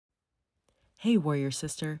Hey, warrior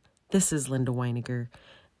sister, this is Linda Weiniger,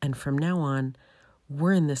 and from now on,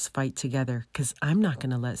 we're in this fight together because I'm not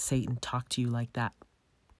going to let Satan talk to you like that.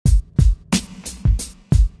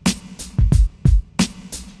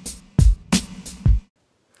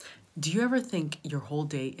 Do you ever think your whole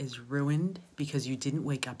day is ruined because you didn't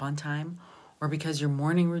wake up on time or because your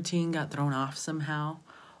morning routine got thrown off somehow?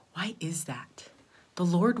 Why is that? The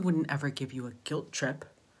Lord wouldn't ever give you a guilt trip.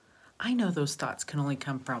 I know those thoughts can only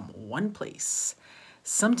come from one place.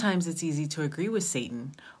 Sometimes it's easy to agree with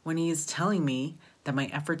Satan when he is telling me that my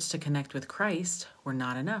efforts to connect with Christ were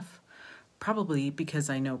not enough. Probably because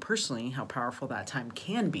I know personally how powerful that time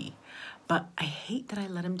can be. But I hate that I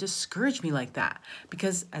let him discourage me like that,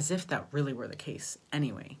 because as if that really were the case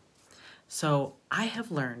anyway. So I have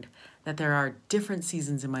learned that there are different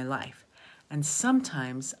seasons in my life, and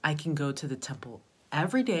sometimes I can go to the temple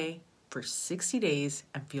every day for 60 days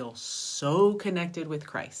and feel so connected with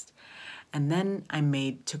Christ. And then I'm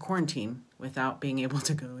made to quarantine without being able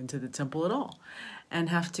to go into the temple at all and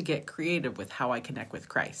have to get creative with how I connect with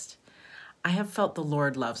Christ. I have felt the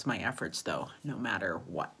Lord loves my efforts, though, no matter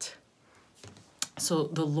what. So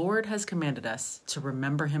the Lord has commanded us to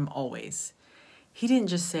remember him always. He didn't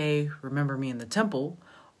just say, remember me in the temple,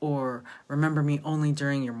 or remember me only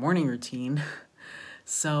during your morning routine.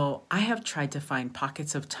 So I have tried to find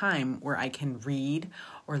pockets of time where I can read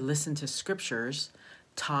or listen to scriptures,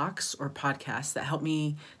 talks, or podcasts that help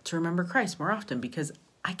me to remember Christ more often, because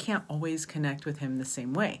I can't always connect with him the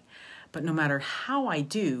same way. But no matter how I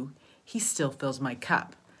do, he still fills my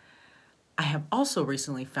cup. I have also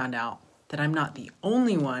recently found out that I'm not the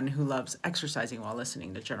only one who loves exercising while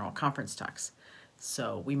listening to General Conference talks.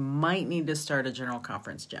 So we might need to start a General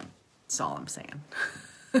Conference gym. That's all I'm saying.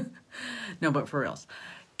 No, but for reals,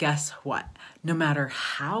 guess what? No matter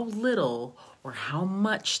how little or how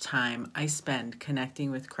much time I spend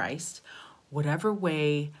connecting with Christ, whatever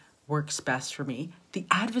way works best for me, the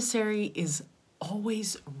adversary is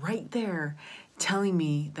always right there telling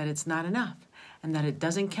me that it's not enough and that it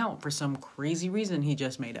doesn't count for some crazy reason he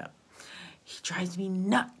just made up. He drives me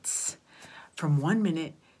nuts. From 1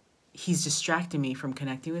 minute, he's distracting me from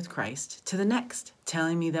connecting with Christ to the next,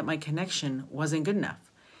 telling me that my connection wasn't good enough.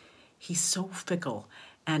 He's so fickle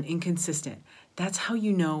and inconsistent. That's how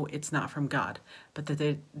you know it's not from God, but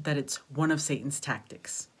that it's one of Satan's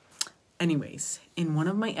tactics. Anyways, in one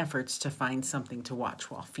of my efforts to find something to watch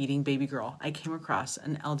while feeding baby girl, I came across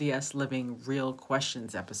an LDS Living Real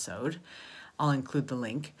Questions episode. I'll include the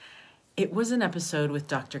link. It was an episode with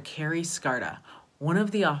Dr. Carrie Skarda, one of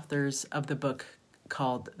the authors of the book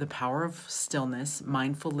called The Power of Stillness,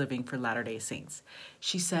 Mindful Living for Latter-day Saints.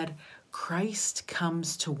 She said, Christ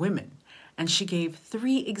comes to women, and she gave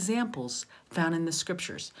 3 examples found in the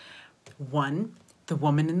scriptures. 1, the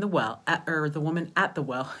woman in the well, the woman at the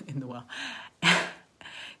well, in the well.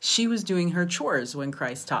 She was doing her chores when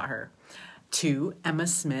Christ taught her. 2, Emma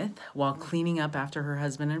Smith, while cleaning up after her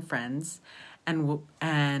husband and friends.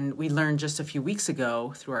 And we learned just a few weeks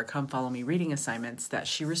ago through our Come Follow Me reading assignments that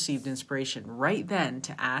she received inspiration right then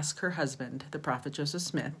to ask her husband, the prophet Joseph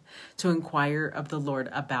Smith, to inquire of the Lord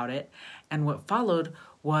about it. And what followed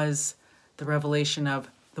was the revelation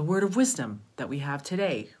of the word of wisdom that we have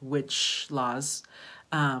today, which laws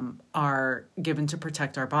are given to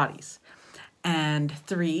protect our bodies. And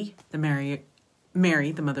 3, the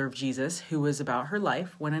Mary, the mother of Jesus, who was about her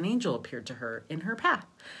life when an angel appeared to her in her path.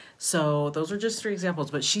 So those are just 3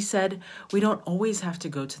 examples, but she said we don't always have to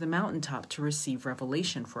go to the mountaintop to receive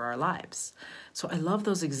revelation for our lives. So I love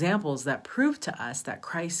those examples that prove to us that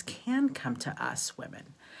Christ can come to us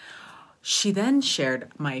women. She then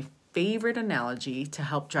shared my favorite analogy to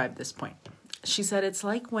help drive this point. She said it's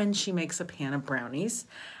like when she makes a pan of brownies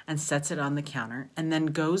and sets it on the counter and then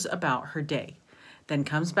goes about her day, then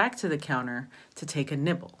comes back to the counter to take a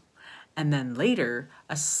nibble, and then later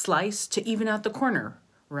a slice to even out the corner,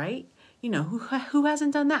 right? You know, who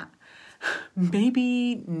hasn't done that?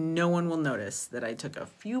 Maybe no one will notice that I took a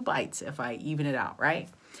few bites if I even it out, right?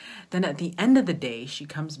 Then at the end of the day, she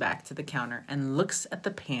comes back to the counter and looks at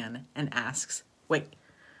the pan and asks, wait,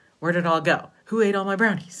 where did it all go? Who ate all my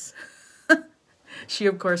brownies? She,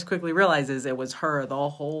 of course, quickly realizes it was her the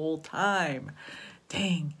whole time.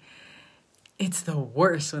 Dang. It's the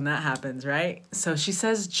worst when that happens, right? So she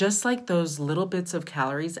says, just like those little bits of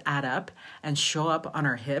calories add up and show up on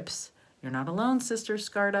our hips, you're not alone, Sister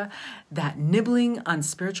Skarda, that nibbling on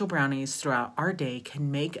spiritual brownies throughout our day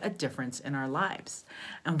can make a difference in our lives.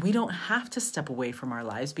 And we don't have to step away from our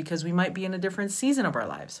lives because we might be in a different season of our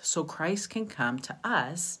lives. So Christ can come to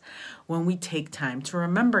us when we take time to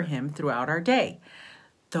remember him throughout our day.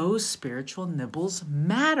 Those spiritual nibbles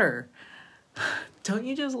matter. Don't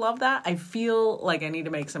you just love that? I feel like I need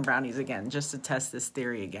to make some brownies again just to test this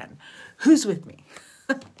theory again. Who's with me?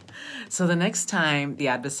 So the next time the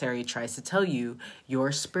adversary tries to tell you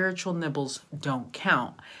your spiritual nibbles don't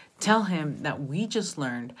count, tell him that we just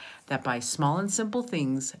learned that by small and simple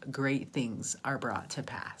things, great things are brought to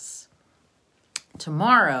pass.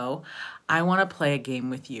 Tomorrow, I want to play a game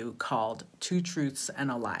with you called Two Truths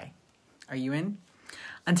and a Lie. Are you in?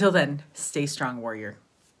 Until then, stay strong, warrior.